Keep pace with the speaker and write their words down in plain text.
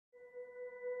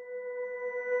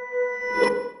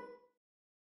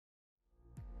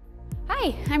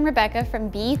Hi, I'm Rebecca from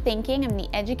Bee Thinking. I'm the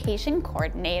education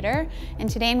coordinator, and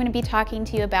today I'm going to be talking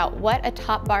to you about what a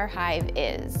top bar hive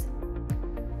is.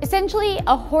 Essentially,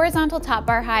 a horizontal top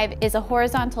bar hive is a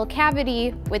horizontal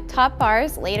cavity with top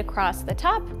bars laid across the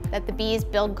top that the bees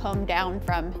build comb down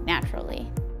from naturally.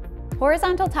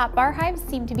 Horizontal top bar hives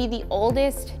seem to be the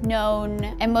oldest known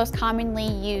and most commonly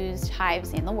used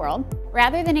hives in the world.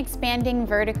 Rather than expanding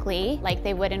vertically like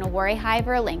they would in a worry hive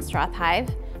or a Langstroth hive,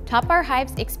 top bar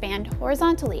hives expand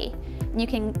horizontally. You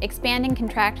can expand and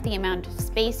contract the amount of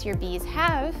space your bees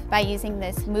have by using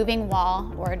this moving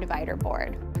wall or divider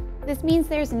board. This means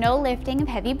there's no lifting of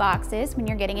heavy boxes when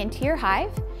you're getting into your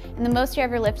hive, and the most you're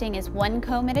ever lifting is one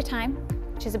comb at a time,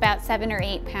 which is about 7 or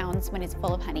 8 pounds when it's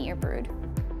full of honey or brood.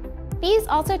 Bees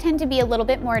also tend to be a little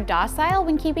bit more docile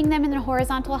when keeping them in a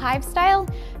horizontal hive style,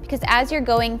 because as you're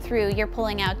going through, you're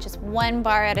pulling out just one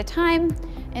bar at a time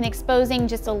and exposing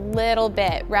just a little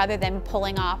bit rather than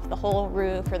pulling off the whole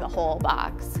roof or the whole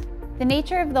box. The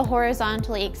nature of the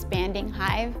horizontally expanding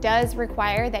hive does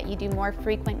require that you do more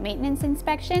frequent maintenance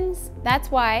inspections.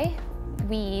 That's why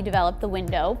we developed the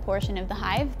window portion of the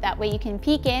hive. That way you can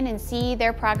peek in and see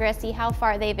their progress, see how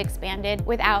far they've expanded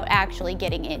without actually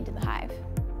getting into the hive.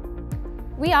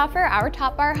 We offer our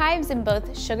top bar hives in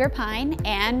both sugar pine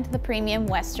and the premium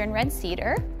western red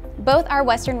cedar. Both our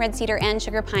western red cedar and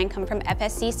sugar pine come from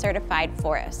FSC certified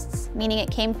forests, meaning it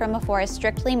came from a forest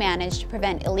strictly managed to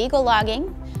prevent illegal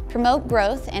logging, promote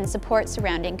growth, and support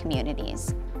surrounding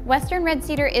communities. Western red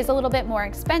cedar is a little bit more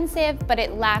expensive, but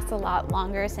it lasts a lot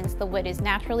longer since the wood is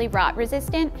naturally rot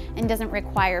resistant and doesn't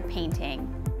require painting.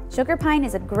 Sugar pine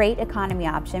is a great economy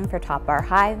option for top bar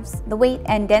hives. The weight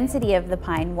and density of the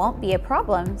pine won't be a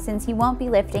problem since you won't be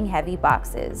lifting heavy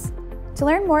boxes. To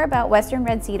learn more about western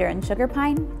red cedar and sugar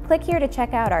pine, click here to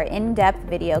check out our in-depth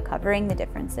video covering the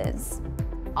differences.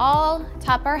 All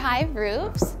top bar hive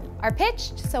roofs are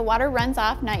pitched so water runs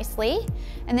off nicely,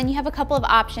 and then you have a couple of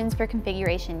options for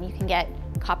configuration. You can get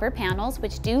copper panels,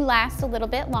 which do last a little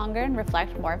bit longer and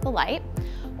reflect more of the light,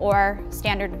 or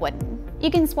standard wooden. You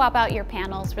can swap out your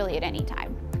panels really at any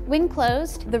time. When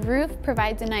closed, the roof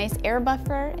provides a nice air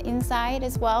buffer inside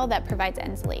as well that provides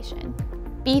insulation.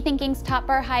 Bee Thinking's top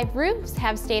bar hive roofs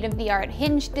have state-of-the-art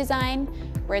hinge design,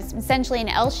 where it's essentially an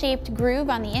L-shaped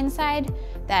groove on the inside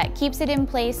that keeps it in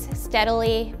place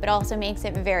steadily, but also makes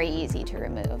it very easy to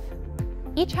remove.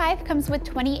 Each hive comes with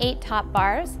 28 top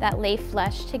bars that lay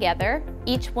flush together.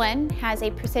 Each one has a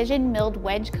precision milled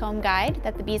wedge comb guide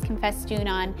that the bees can festoon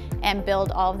on and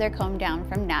build all of their comb down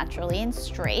from naturally and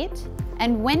straight.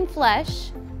 And when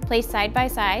flush, placed side by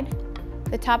side,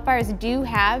 the top bars do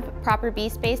have proper bee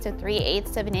space of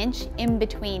 3/8 of an inch in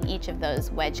between each of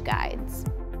those wedge guides.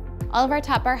 All of our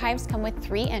top bar hives come with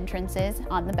 3 entrances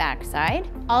on the back side.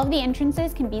 All of the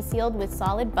entrances can be sealed with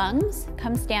solid bungs,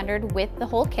 come standard with the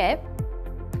whole kit.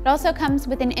 It also comes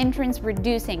with an entrance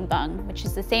reducing bung, which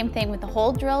is the same thing with the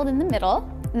hole drilled in the middle,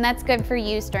 and that's good for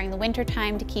use during the winter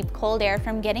time to keep cold air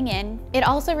from getting in. It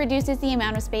also reduces the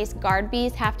amount of space guard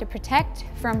bees have to protect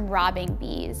from robbing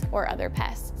bees or other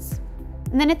pests.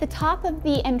 And then at the top of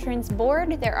the entrance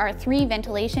board, there are 3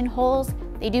 ventilation holes.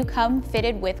 They do come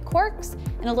fitted with corks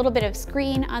and a little bit of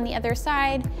screen on the other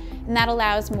side, and that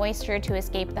allows moisture to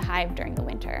escape the hive during the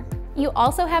winter. You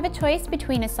also have a choice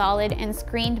between a solid and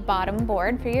screened bottom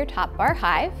board for your top bar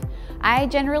hive. I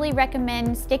generally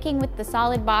recommend sticking with the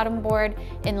solid bottom board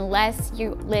unless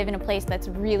you live in a place that's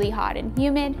really hot and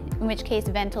humid, in which case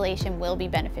ventilation will be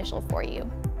beneficial for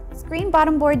you. Screen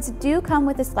bottom boards do come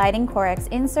with a sliding Corex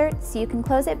insert, so you can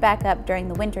close it back up during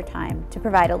the winter time to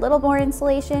provide a little more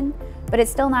insulation, but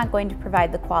it's still not going to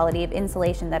provide the quality of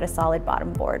insulation that a solid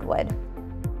bottom board would.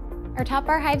 Our top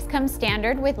bar hives come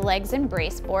standard with legs and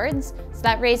brace boards, so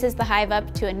that raises the hive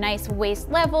up to a nice waist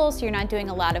level so you're not doing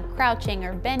a lot of crouching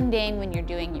or bending when you're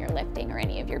doing your lifting or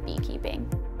any of your beekeeping.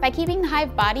 By keeping the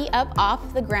hive body up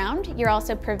off the ground, you're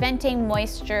also preventing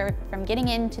moisture from getting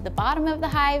into the bottom of the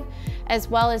hive, as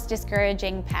well as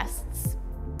discouraging pests.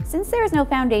 Since there is no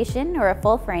foundation or a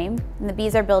full frame, and the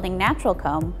bees are building natural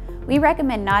comb, we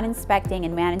recommend not inspecting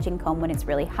and managing comb when it's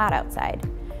really hot outside.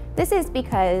 This is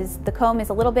because the comb is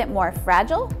a little bit more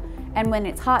fragile, and when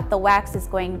it's hot, the wax is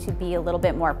going to be a little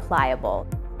bit more pliable.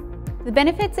 The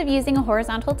benefits of using a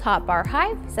horizontal top bar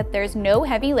hive is that there's no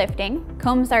heavy lifting,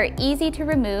 combs are easy to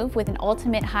remove with an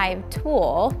ultimate hive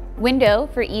tool, window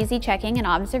for easy checking and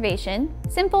observation,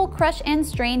 simple crush and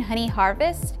strain honey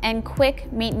harvest, and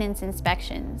quick maintenance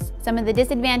inspections. Some of the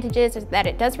disadvantages is that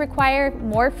it does require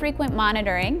more frequent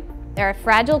monitoring, there are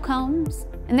fragile combs,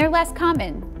 and they're less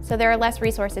common, so there are less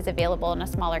resources available in a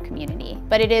smaller community,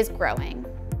 but it is growing.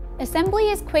 Assembly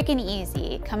is quick and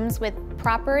easy. It comes with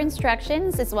proper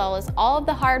instructions as well as all of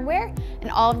the hardware,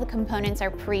 and all of the components are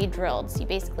pre-drilled, so you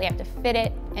basically have to fit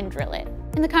it and drill it.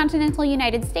 In the continental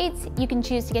United States, you can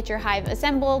choose to get your hive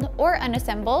assembled or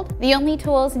unassembled. The only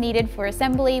tools needed for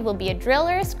assembly will be a drill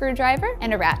or a screwdriver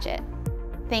and a ratchet.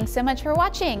 Thanks so much for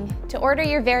watching. To order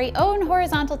your very own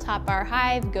horizontal top bar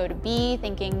hive, go to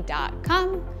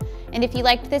beethinking.com. And if you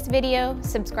liked this video,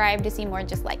 subscribe to see more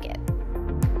just like it.